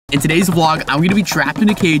In today's vlog, I'm gonna be trapped in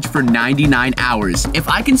a cage for 99 hours. If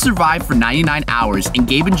I can survive for 99 hours and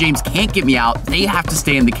Gabe and James can't get me out, they have to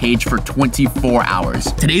stay in the cage for 24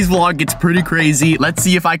 hours. Today's vlog gets pretty crazy. Let's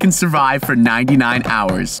see if I can survive for 99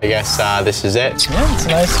 hours. I guess this is it. Yeah, it's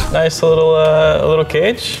a nice little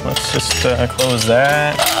cage. Let's just close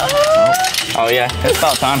that. Oh yeah, it's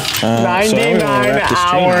about time. 99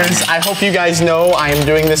 hours. I hope you guys know I am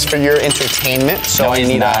doing this for your entertainment. So No, I he's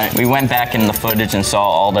need not. We went back in the footage and saw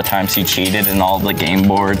all the times he cheated and all the game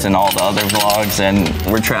boards and all the other vlogs, and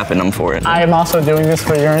we're trapping him for it. I am also doing this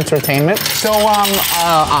for your entertainment. So a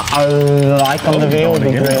like on the video would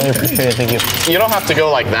be greatly appreciated. Thank you. You don't have to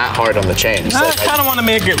go like that hard on the chains. I kind of want to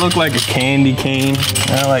make it look like a candy cane.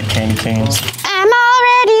 I like candy canes. I'm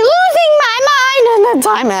already losing my mind and the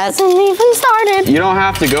time hasn't even started. You don't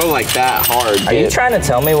have to go like that hard. Are you trying to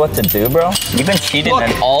tell me what to do, bro? You've been cheating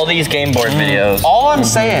in all these game board videos. All I'm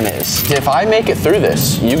saying is, if I make it through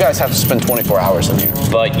this, you guys have to spend 24 hours in here.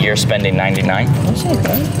 But you're spending 99?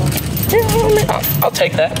 I'll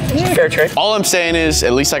take that. It's a fair trade. All I'm saying is,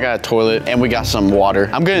 at least I got a toilet and we got some water.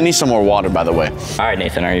 I'm gonna need some more water, by the way. All right,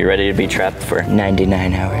 Nathan, are you ready to be trapped for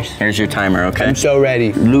 99 hours? Here's your timer, okay? I'm so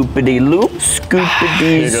ready. Loopity-loop, scoopity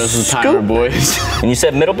Here goes the timer, boys. And you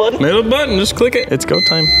said middle button? Middle button, just click it. It's go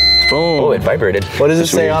time. Boom. Oh, it vibrated. What does it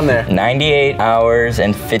say on there? 98 hours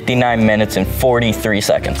and 59 minutes and 43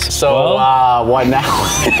 seconds. So, what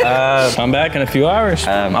now? Come back in a few hours.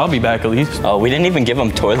 I'll be back at least. Oh, we didn't even give him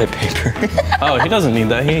toilet paper. Oh, he doesn't need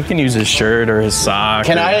that. He can use his shirt or his sock.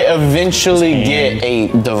 Can I eventually get a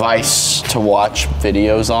device to watch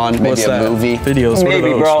videos on? Maybe What's a that? movie? Videos. Maybe,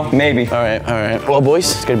 bro. Maybe. All right, all right. Well, boys,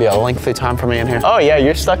 it's gonna be a lengthy time for me in here. Oh yeah,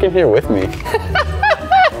 you're stuck in here with me.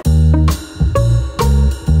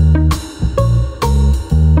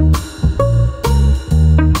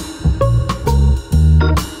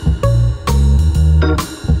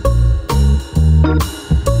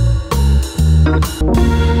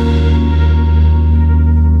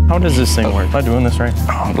 How does this thing work? Am I doing this right?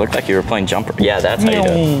 Oh, it looked like you were playing jumper. Yeah, that's how you do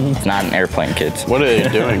it. It's not an airplane, kids. What are they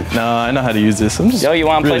doing? No, I know how to use this. I'm just Yo, you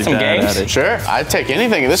want to really play some bad games? at it. Sure, I'd take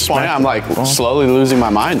anything. At this point, I'm like slowly losing my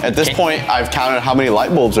mind. At this point, I've counted how many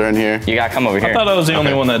light bulbs are in here. You gotta come over here. I thought I was the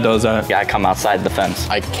only one that does that. You gotta come outside the fence.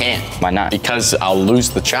 I can't. Why not? Because I'll lose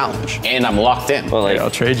the challenge, and I'm locked in. Well, like,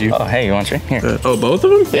 I'll trade you. oh, hey, you want to trade? Here. Oh, both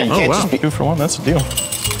of them? Yeah, you Oh, can't wow. just be- 2 for 1, that's a deal.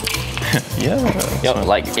 Yeah. Yo,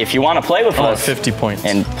 like, if you want to play with us 50 points.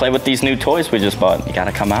 and play with these new toys we just bought, you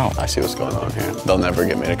gotta come out. I see what's going on here. They'll never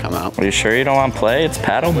get me to come out. Are you sure you don't want to play? It's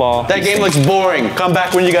paddle ball. That game looks boring. Come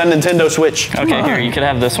back when you got a Nintendo Switch. Okay, here, you could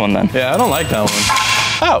have this one then. Yeah, I don't like that one.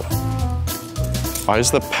 Oh. Why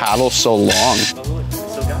is the paddle so long?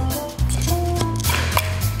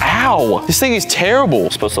 Ow! This thing is terrible.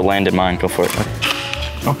 You're supposed to land in mine. Go for it.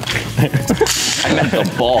 Oh. I meant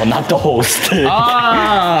the ball, not the whole stick.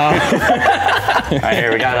 Ah! All right,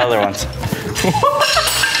 here, we got other ones.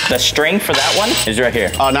 The string for that one is right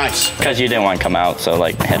here. Oh, nice. Because you didn't want to come out, so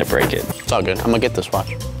like, I had to break it. It's all good. I'm gonna get this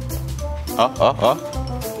watch.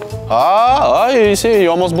 Oh, you see, you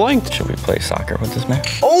almost blinked. Should we play soccer with this man?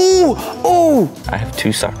 Oh! I have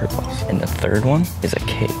 2 soccer balls, and the third one is a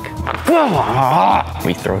cake.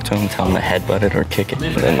 We throw it to him, tell him to headbutt it or kick it,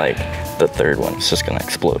 and then like the third one is just gonna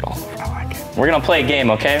explode all over. I like it. We're gonna play a game,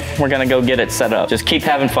 okay? We're gonna go get it set up. Just keep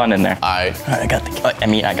having fun in there. I got the.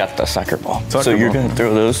 I got the soccer ball. Soccer so you're ball. gonna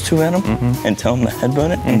throw those 2 at him and tell him to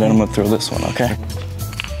headbutt it, and then I'm gonna throw this one, okay?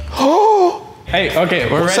 Hey, okay,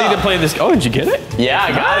 we're What's ready up? to play this. Oh, did you get it? Yeah,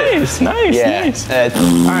 I got it. Nice, nice, Yeah. nice. Uh,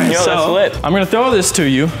 All right, Yo, so that's lit. I'm gonna throw this to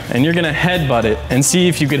you, and you're gonna headbutt it, and see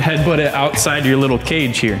if you could headbutt it outside your little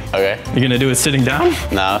cage here. Okay. You're gonna do it sitting down?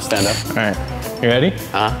 No, stand up. All right, you ready?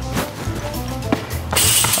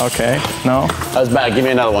 Okay, no. That was bad. Give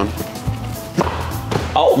me another one.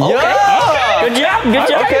 Oh, okay. Yeah! Good job, good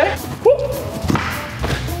job. Okay.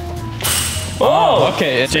 Oh,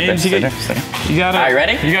 okay. James, you gotta. All right,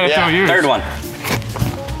 ready? You gotta Yeah. throw yours. Third one.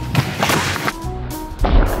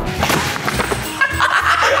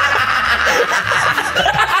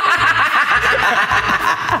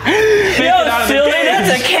 Yo, silly,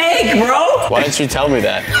 that's a cake, bro. Why didn't you tell me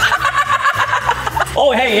that?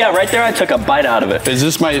 Oh, hey, yeah, right there I took a bite out of it. Is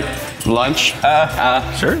this my lunch?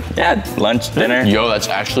 Sure. Yeah, lunch, dinner. Yo, that's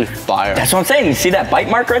actually fire. That's what I'm saying. You see that bite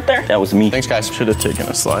mark right there? That was me. Thanks, guys. Should have taken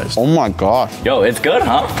a slice. Oh my gosh. Yo, it's good,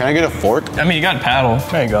 huh? Can I get a fork? I mean, you got a paddle.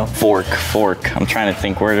 There you go. Fork. I'm trying to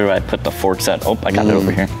think, where do I put the forks at? Oh, I got it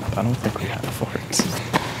over here. I don't think we have forks.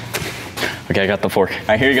 Okay, I got the fork. All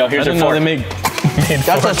right, here you go. Here's I your didn't know fork. they make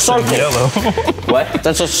That's a forks in circle. yellow. What?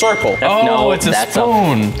 That's a circle. Oh, No, it's a that's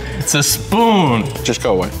spoon. It's a spoon. Just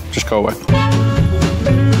go away. Just go away.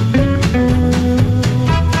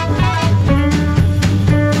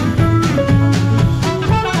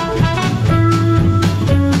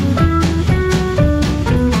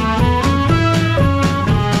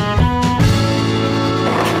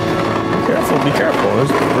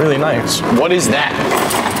 nice. What is that?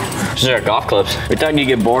 These are golf clubs. We thought you'd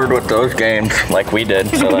get bored with those games like we did,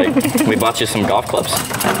 so like we bought you some golf clubs.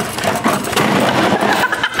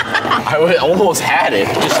 I almost had it.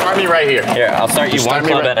 Just start me right here. Here, I'll start you one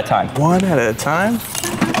club at a time. One at a time?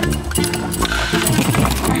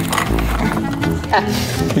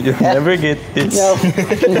 You'll never get this. No,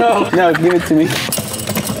 give it to me.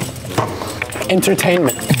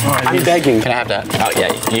 Entertainment. I'm begging. Can I have that? Oh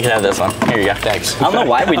yeah, you can have this one. Here you go. Thanks. I don't know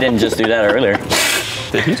why we didn't just do that earlier.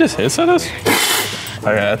 Did he just hiss at us?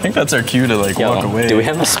 Okay, I think that's our cue to like walk away. Do we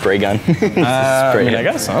have a spray gun? I mean, I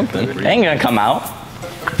got something. It ain't gonna come out.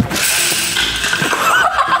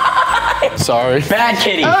 Sorry. Bad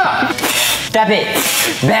kitty. Stop it.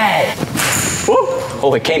 Bad. Woo.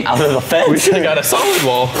 Oh, it came out of the fence. We should have got a solid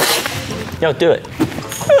wall. Yo, do it.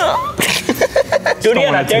 Do it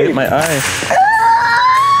again, I dare you. My eye.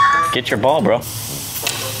 Get your ball, bro.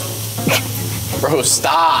 Bro,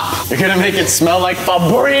 stop. You're gonna make it smell like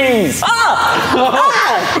Febreze.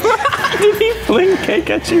 Did he fling cake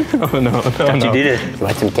at you? Oh no, no. You did it. You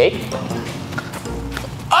want some cake?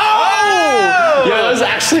 Oh! Yeah, that was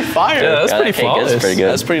actually fire. Yeah, that's pretty cake flawless. is pretty good.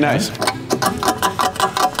 That's pretty nice.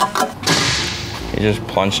 You just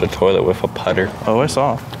plunged the toilet with a putter. Oh, I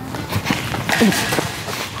saw.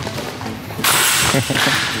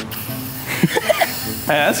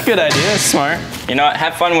 Hey, that's a good idea. That's smart. You know what?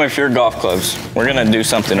 Have fun with your golf clubs. We're gonna do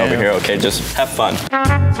something over here, okay? Just have fun.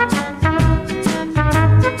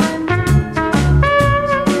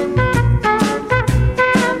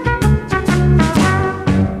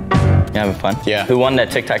 You having fun? Yeah. Who won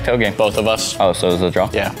that tic-tac-toe game? Both of us. Oh, so it was a draw?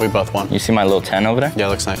 Yeah, we both won. You see my little 10 over there? Yeah,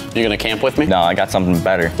 looks nice. You gonna camp with me? No, I got something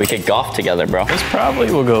better. We could golf together, bro. This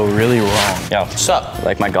probably will go really wrong. Yo, What's up?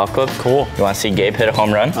 like my golf club? Cool. You wanna see Gabe hit a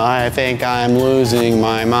home run? I think I'm losing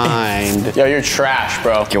my mind. Yo, you're trash,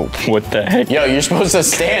 bro. Yo, what the heck? Yo, you're supposed to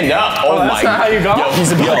stand up. Oh, that's my not how you golf? Yo,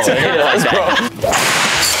 he's about to hit us, bro.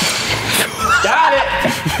 Got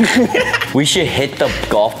it. We should hit the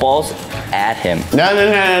golf balls at him. No.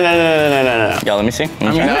 Yo, let me see. Let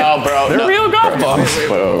me try. No, bro. They're real golf balls.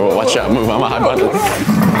 Wait, watch out. Move. I'm a high button.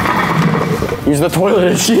 Use the toilet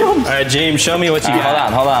as shield. All right, James, show me what you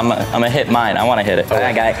got. Hold on. I'm gonna hit mine. I wanna hit it.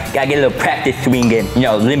 I gotta get a little practice swing in. You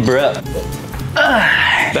know, limber up.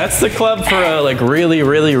 That's the club for a like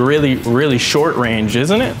really short range,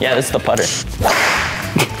 isn't it? Yeah, this is the putter.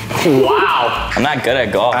 Wow. I'm not good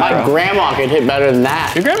at golf, My bro. grandma could hit better than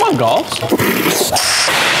that. Your grandma golfs?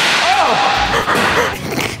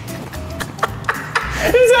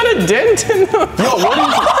 Is that a dent in the... Yo, what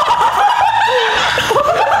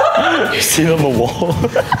is... You see it on the wall?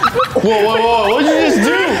 Whoa. What did you just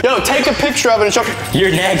do? Yo, take a picture of it and show...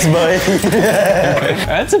 You're next, bud.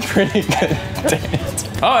 That's a pretty good dent.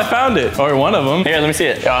 Oh, I found it. Or one of them. Here, let me see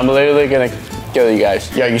it. Yo, I'm literally gonna kill you guys.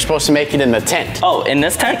 Yo, you're supposed to make it in the tent. Oh, in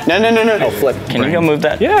this tent? No. Flip. Can you go move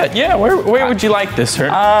that? Yeah. Where would you like this, sir?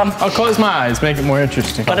 I'll close my eyes, make it more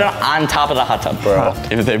interesting. Put it on top of the hot tub, bro.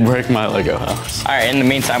 If they break my Lego house. All right, in the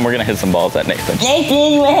meantime, we're gonna hit some balls at Nathan.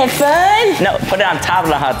 Nathan, you wanna have fun? No, put it on top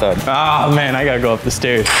of the hot tub. Oh man, I gotta go up the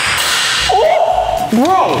stairs.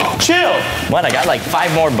 Bro, chill. What, I got like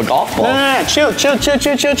 5 more golf balls. No. Chill.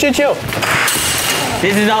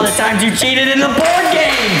 This is all the times you cheated in the board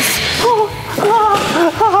games.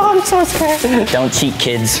 I'm so scared. Don't cheat,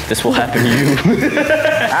 kids. This will happen to you. All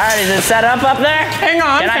right, is it set up there? Hang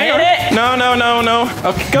on. Can I hit it? No.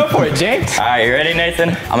 Okay, go for it, James. All right, you ready,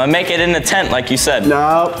 Nathan? I'm gonna make it in the tent like you said.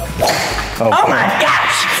 No. Oh my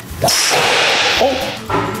gosh!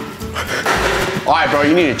 All right, bro,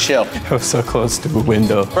 you need to chill. I was so close to a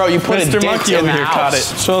window. Bro, you put a Mr. dent Monkey in over the here caught it.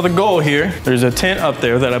 house. So the goal here, there's a tent up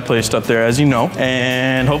there that I placed up there, as you know,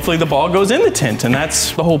 and hopefully the ball goes in the tent, and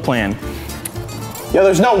that's the whole plan. Yo,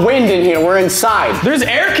 there's no wind in here. We're inside. There's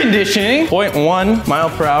air conditioning. 0.1 mile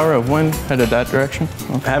per hour of wind headed that direction.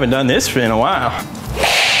 I haven't done this in a while.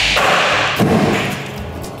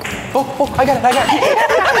 Oh, I got it.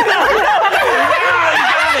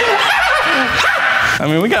 I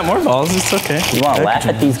mean, we got more balls. It's okay. You wanna laugh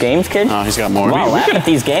at these games, kid? Oh, he's got more. You wanna laugh at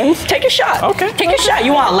these games? Take a shot. Okay. Take a shot.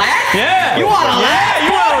 You wanna laugh? Yeah. You wanna laugh? Yeah.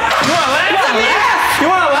 You wanna laugh? You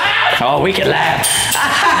wanna laugh? Oh, we can laugh.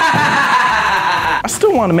 I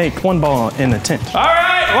still want to make one ball in the tent. All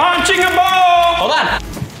right, launching a ball. Hold on.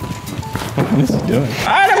 What is he doing? All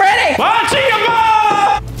right, I'm ready. Launching a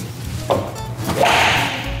ball.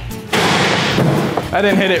 I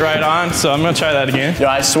didn't hit it right on, so I'm gonna try that again. Yo,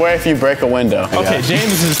 I swear if you break a window. Okay,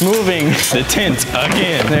 James is moving the tent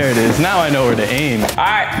again. There it is. Now I know where to aim. All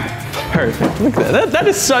right. Perfect. Look at that. That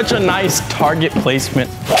is such a nice target placement.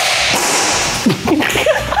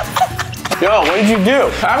 Yo, what did you do?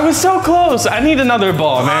 I was so close. I need another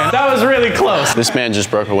ball, man. That was really close. This man just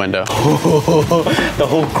broke a window. The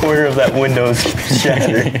whole corner of that window's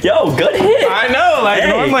shattered. Yo, good hit. I know, like Hey.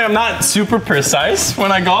 normally I'm not super precise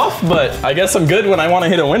when I golf, but I guess I'm good when I want to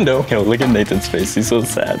hit a window. Yo, look at Nathan's face. He's so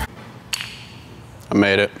sad. I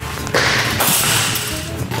made it.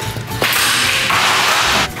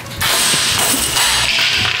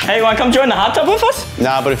 Hey, you wanna come join the hot tub with us?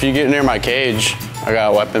 Nah, but if you get near my cage, I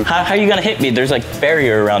got a weapon. How are you gonna hit me? There's like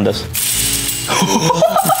barrier around us.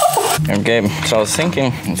 Okay, so I was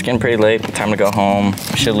thinking, it's getting pretty late, time to go home.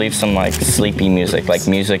 We should leave some like sleepy music, like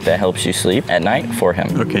music that helps you sleep at night for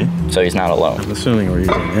him. Okay. So he's not alone. I'm assuming we're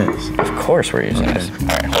using this. Of course we're using this. All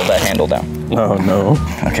right, hold that handle down. Oh no.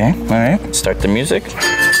 Okay, all right. Start the music.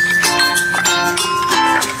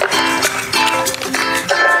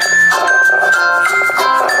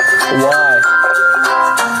 Why?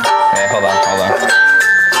 Okay, hold on.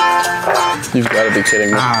 You've got to be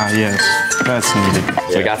kidding me. Ah, yes. That's needed.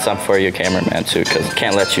 We got some for you, cameraman, too, because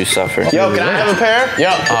can't let you suffer. Yo, can I have a pair?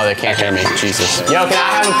 Yo. Oh, they can't hear me. Jesus. Yo, can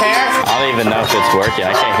I have a pair? I don't even know if it's working.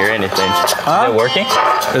 I can't hear anything. Is it working?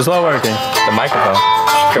 It's not working. The microphone.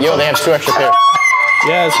 Yo, they have 2 extra pairs.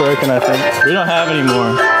 Yeah, it's working, I think. We don't have any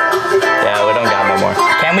more. Yeah, we don't got no more.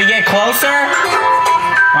 Can we get closer?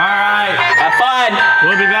 All right. Have fun.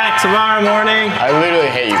 We'll be back tomorrow morning. I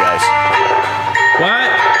literally hate you guys.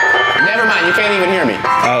 What? Never mind, you can't even hear me.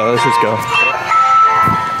 Oh, let's just go.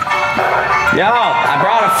 Yo, I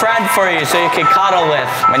brought a friend for you so you can cuddle with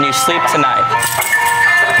when you sleep tonight.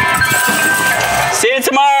 See you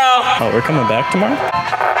tomorrow. Oh, we're coming back tomorrow?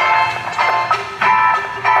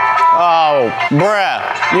 Oh, bruh.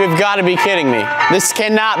 You've got to be kidding me. This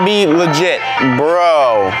cannot be legit.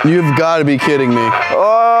 Bro. You've got to be kidding me.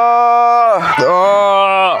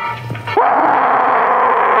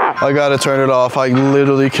 I gotta turn it off. I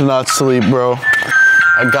literally cannot sleep, bro.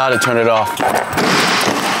 I gotta turn it off.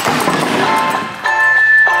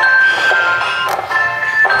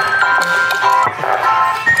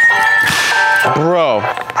 Bro.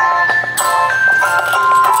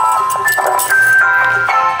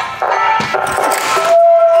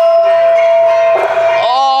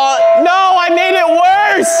 Oh, no, I made it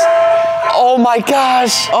worse. Oh my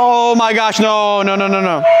gosh. Oh my gosh, no.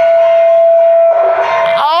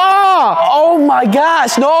 Oh my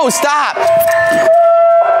gosh, no, stop.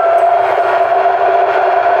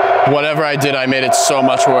 Whatever I did, I made it so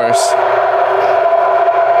much worse.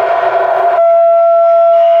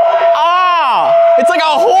 Ah, it's like a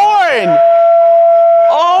horn.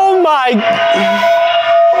 Oh my.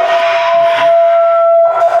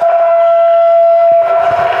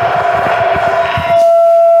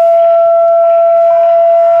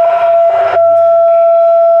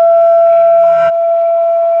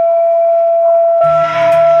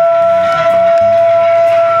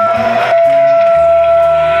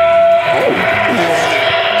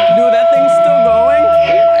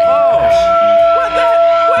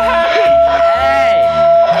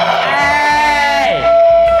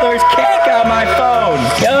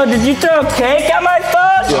 Did you throw cake at my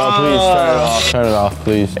phone? Yo, please turn it off. Turn it off,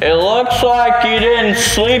 please. It looks like you didn't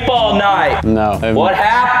sleep all night. No. What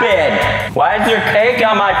happened? Why is there cake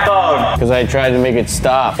on my phone? Because I tried to make it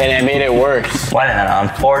stop, and it made it worse. What an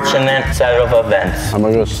unfortunate set of events. I'm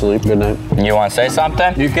gonna go sleep. Good night. You want to say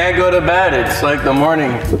something? You can't go to bed. It's like the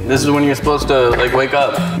morning. This is when you're supposed to like wake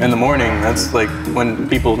up in the morning. That's like when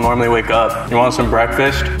people normally wake up. You want some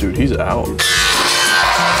breakfast? Dude, he's out.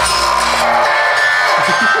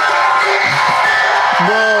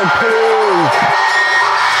 Bro, please.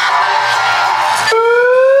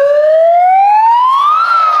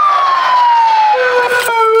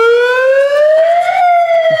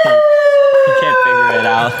 You can't figure it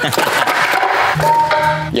out.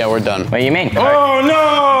 Yeah, we're done. What do you mean? Oh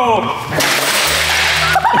no!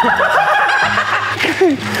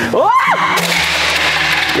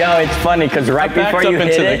 Yo, it's funny because right backed before you up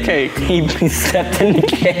hit into it, the cake. he stepped in the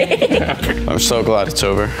cake. I'm so glad it's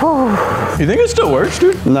over. You think it still works,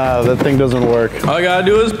 dude? Nah, that thing doesn't work. All I gotta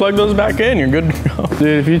do is plug those back in. You're good to go.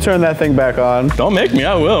 Dude, if you turn that thing back on. Don't make me,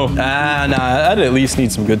 I will. Nah, I'd at least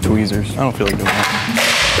need some good tweezers. I don't feel like doing that.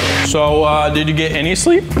 So, did you get any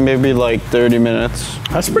sleep? Maybe like 30 minutes.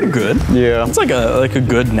 That's pretty good. Yeah. It's like a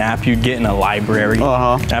good nap you'd get in a library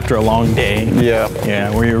after a long day. Yeah. Yeah,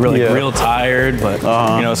 where you're really real tired, but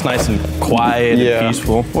you know, it's nice and quiet and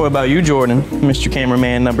peaceful. What about you, Jordan? Mr.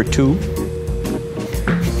 Cameraman number 2.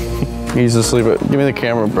 He's asleep. Give me the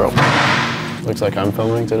camera, bro. Looks like I'm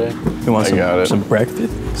filming today. You want got it. some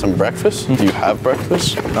breakfast? Some breakfast? Do you have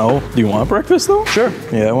breakfast? No. Do you want breakfast though? Sure.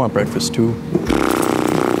 Yeah, I want breakfast too.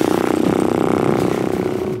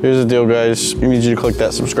 Here's the deal, guys. We need you to click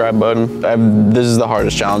that subscribe button. This is the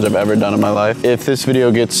hardest challenge I've ever done in my life. If this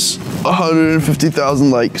video gets 150,000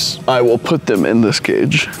 likes, I will put them in this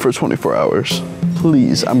cage for 24 hours.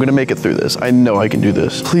 Please, I'm gonna make it through this. I know I can do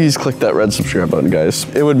this. Please click that red subscribe button, guys.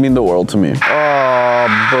 It would mean the world to me. Oh,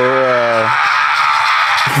 bruh.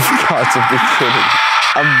 You've got to be kidding.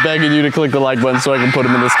 I'm begging you to click the like button so I can put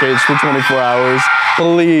him in this cage for 24 hours.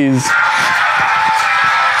 Please.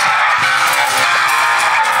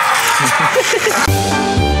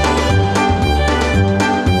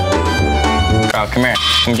 Oh, come here.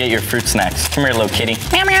 Come get your fruit snacks. Come here, little kitty.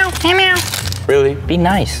 Meow, meow, meow, meow. Really? Be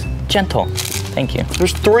nice. Gentle. Thank you.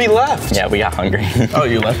 There's 3 left. Yeah, we got hungry. Oh,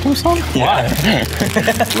 you left them some? Why?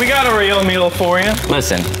 We got a real meal for you.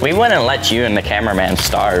 Listen, we wouldn't let you and the cameraman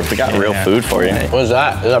starve. We got real food for you. What is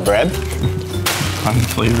that? Is that bread?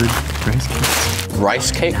 Unflavored rice cakes.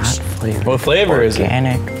 Rice cakes? What flavor is it?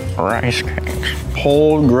 Organic rice cakes.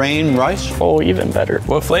 Whole grain rice? Oh, even better.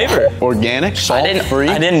 What flavor? Organic? Salt free?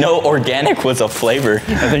 I didn't know organic was a flavor.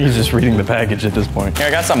 I think he's just reading the package at this point. Here,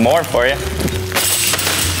 I got some more for you.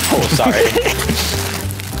 Oh, sorry.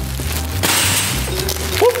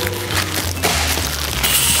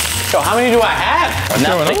 So how many do I have?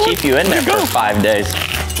 Enough to keep you in there for 5 days.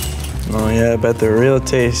 Oh yeah, I bet they're real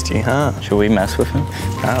tasty, huh? Should we mess with him?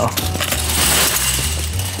 Ow.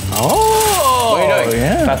 Oh! What are you doing?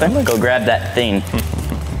 Yeah. Nothing. Go grab that thing.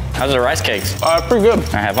 How's the rice cakes? Pretty good.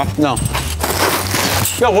 I have one. No.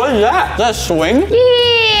 Yo, what is that? Is that a swing?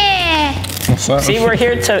 Yeah. See, we're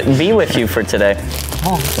here to be with you for today.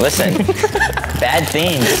 Listen, bad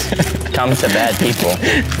things come to bad people.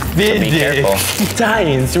 So be careful.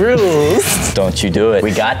 Science rules. Don't you do it.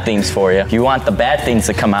 We got things for you. If you want the bad things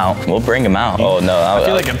to come out, we'll bring them out. Oh no, I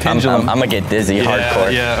feel like a pendulum. I'm gonna get dizzy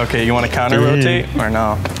hardcore. Yeah, okay, you want to counter rotate or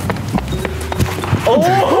no?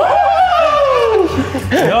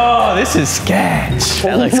 Oh, this is sketch.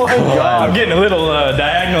 That looks cool. I'm getting a little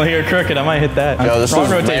diagonal here, crooked. I might hit that. Yo, this Wrong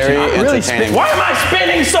is rotation. very I'm really entertaining. Why am I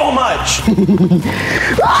spinning so much?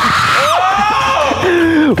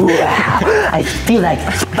 Wow, I feel like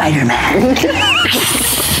Spider-Man.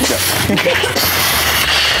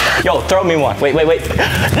 Yo, throw me one. Wait.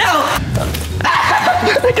 No!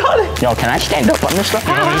 I got it. Yo, can I stand up on this stuff?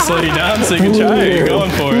 I'm gonna slow you down so you can try it. You're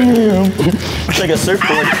going for it. It's like a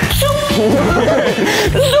surfboard.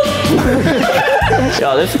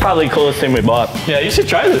 Yo, this is probably the coolest thing we bought. Yeah, you should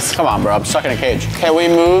try this. Come on, bro. I'm stuck in a cage. Can we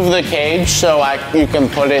move the cage so you can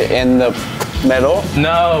put it in the middle?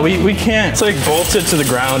 No, we can't. It's like bolted to the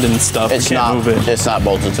ground and stuff. It's we can't not. move it. It's not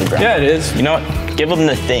bolted to the ground. Yeah, it is. You know what? Give them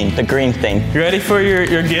the thing, the green thing. You ready for your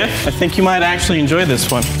gift? I think you might actually enjoy this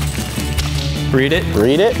one. Read it.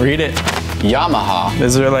 Read it. Read it. Yamaha.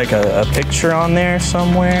 Is there like a picture on there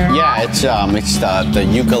somewhere? Yeah, it's the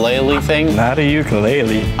ukulele thing. Not a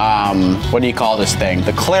ukulele. What do you call this thing?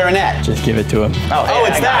 The clarinet. Just give it to him. Oh,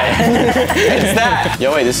 it's that. It's that.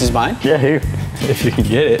 Yo, wait, this is mine? Yeah, here. If you can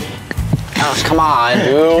get it. Oh, come on,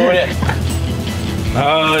 dude.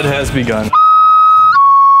 Oh, it has begun.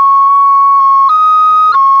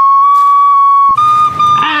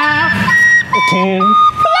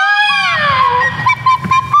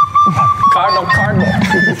 Cardinal.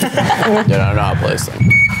 Dude, I don't know how to play this thing.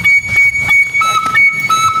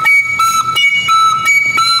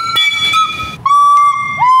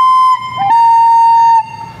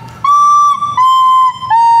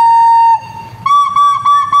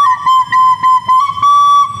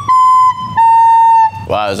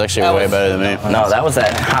 Wow, it was actually way better than me. No, that was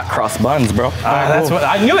that hot cross buns, bro. That's what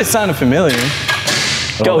I knew. It sounded familiar.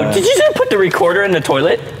 Yo, did you just put the recorder in the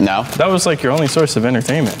toilet? No, That was like your only source of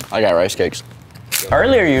entertainment. I got rice cakes.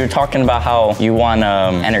 Earlier you were talking about how you want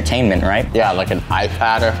entertainment, right? Yeah, like an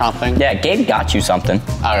iPad or something. Yeah, Gabe got you something.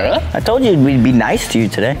 Oh, really? I told you we'd be nice to you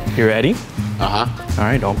today. You ready? Uh-huh. All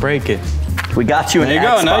right, don't break it. We got you an There you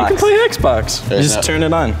go. Xbox. Now you can play Xbox. There's Just no- turn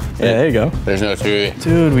it on. Yeah, there you go. There's no TV.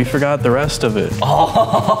 Dude, we forgot the rest of it.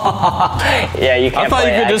 Yeah, you can't I thought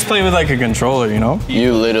play you could just play with like a controller, you know?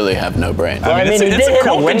 You literally have no brain. I mean, he did hit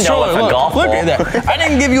a window with a golf Look ball. at that. I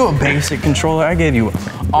didn't give you a basic controller. I gave you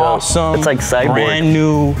awesome, it's like Cyborg. brand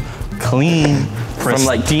new, clean, From,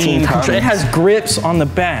 like, Teen pristine Titans. controller. It has grips on the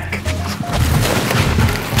back.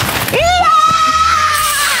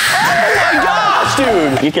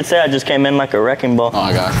 Dude. You could say I just came in like a wrecking ball. Oh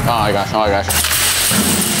my gosh. Oh my gosh. Oh my gosh.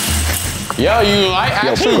 Yo, you like push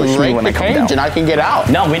actually me rake when the I come cage down. and I can get out.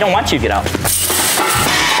 No, we don't want you to get out.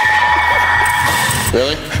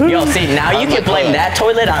 Really? Yo, see, now you How's can my blame toilet? that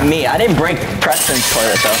toilet on me. I didn't break Preston's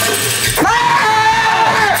toilet though.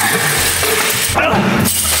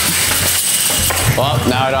 Well,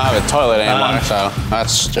 now I don't have a toilet anymore, so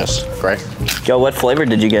that's just great. Yo, what flavor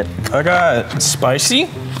did you get? I got spicy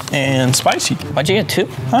and spicy. Why'd you get 2?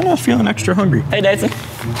 I don't know, feeling extra hungry. Hey, Dyson.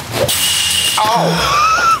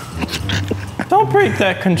 Don't break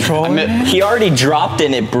that controller. He already dropped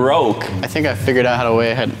and it broke. I think I figured out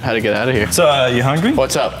how to get out of here. So, you hungry?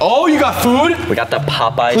 What's up? Oh, you got food? We got the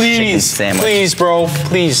Popeyes chicken sandwich. Please, bro.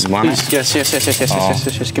 Please. Want it? Yes. Give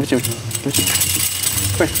it to me.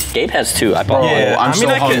 Gabe has 2. I bought Yeah. I'm I mean, so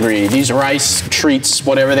I could- hungry. These rice treats,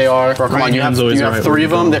 whatever they are. Bro, come on, you have always the 3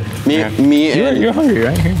 of them. Me and You're hungry,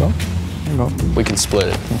 right? Here you go. we can split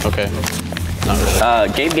it. Okay. Not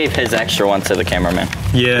really. Gabe gave his extra one to the cameraman.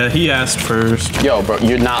 Yeah, he asked first. Yo, bro,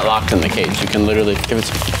 you're not locked in the cage. You can literally give it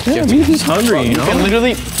to me. Yeah, he's hungry, Bro, you know? can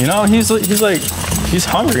literally. You know, he's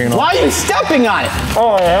hungry, you know? Why are you stepping on it?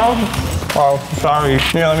 Oh, yeah? Oh, sorry.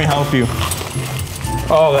 Here, let me help you.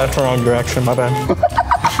 Oh, that's the wrong direction, my bad.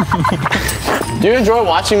 Do you enjoy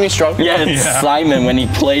watching me struggle? Yeah, it's Simon when he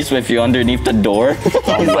plays with you underneath the door.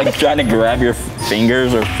 He's like trying to grab your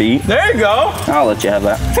fingers or feet. There you go. I'll let you have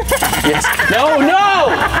that. Yes. No.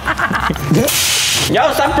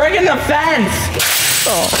 Yo, stop breaking the fence!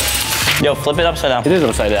 Oh. Yo, flip it upside down. It is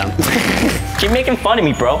upside down. Keep making fun of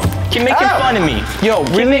me, bro. Keep making fun of me. Yo,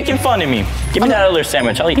 Keep making fun of me. Give me that other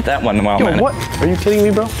sandwich. I'll eat that one in a while, Yo, man. what? Are you kidding me,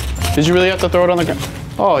 bro? Did you really have to throw it on the ground?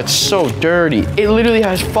 Oh, it's so dirty. It literally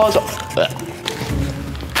has fuzz.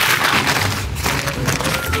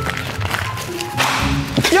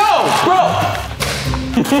 Yo, bro!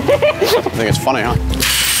 I think it's funny, huh?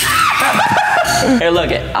 Here,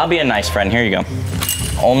 look, I'll be a nice friend. Here you go.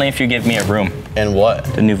 Only if you give me a room. And what?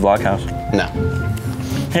 The new vlog house. No.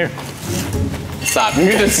 Here. Stop.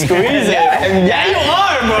 You're gonna squeeze it. Yeah, you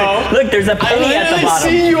are, bro. Look, there's a penny at the bottom.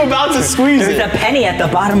 See you about to squeeze There's it. a penny at the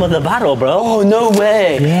bottom of the bottle, bro. Oh, no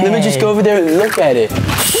way. Let me just go over there and look at it.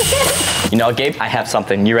 You know, Gabe, I have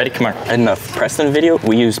something. You ready? Come here. In the Preston video,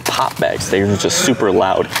 we use pop bags. They're just super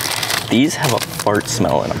loud. These have a fart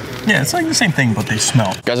smell in them. Yeah, it's like the same thing, but they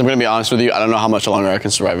smell. Guys, I'm gonna be honest with you. I don't know how much longer I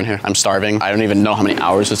can survive in here. I'm starving. I don't even know how many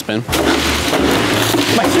hours it's been.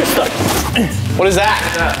 My shit's stuck. What is that?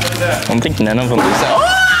 I don't think none of them.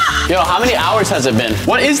 Yo, how many hours has it been?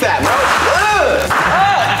 What is that,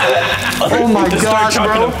 bro? Oh my gosh,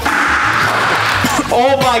 bro.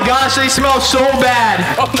 Oh my gosh, they smell so bad.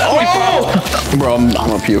 Oh! Bro, I'm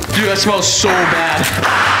gonna puke. Dude, that smells so bad.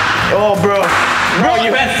 Oh, bro. Bro,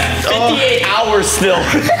 you have 58 hours still.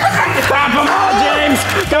 Come on, James.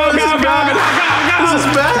 Go. This is bad.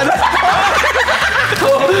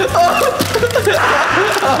 The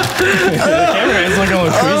cameraman's looking a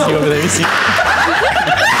little crazy over there. You see?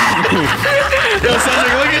 Yo,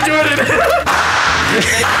 Cedric, look at Jordan.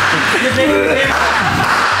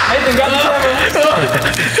 Nathan, grab the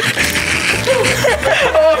camera.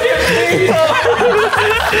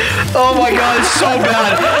 Oh my god, it's so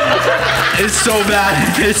bad. It's so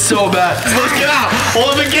bad. It's so bad. Let's get out.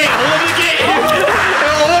 Hold up the gate. Hold up the gate.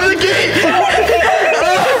 Hold up the gate.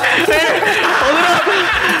 Hold it up.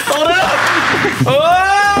 Hold it up.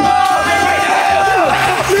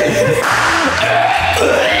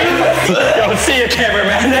 Yo, see you,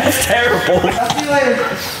 cameraman. That's terrible.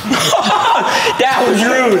 That was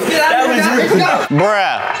rude. That was rude.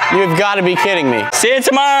 Bruh, you've got to be kidding me. See you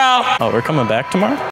tomorrow. Oh, we're coming back tomorrow?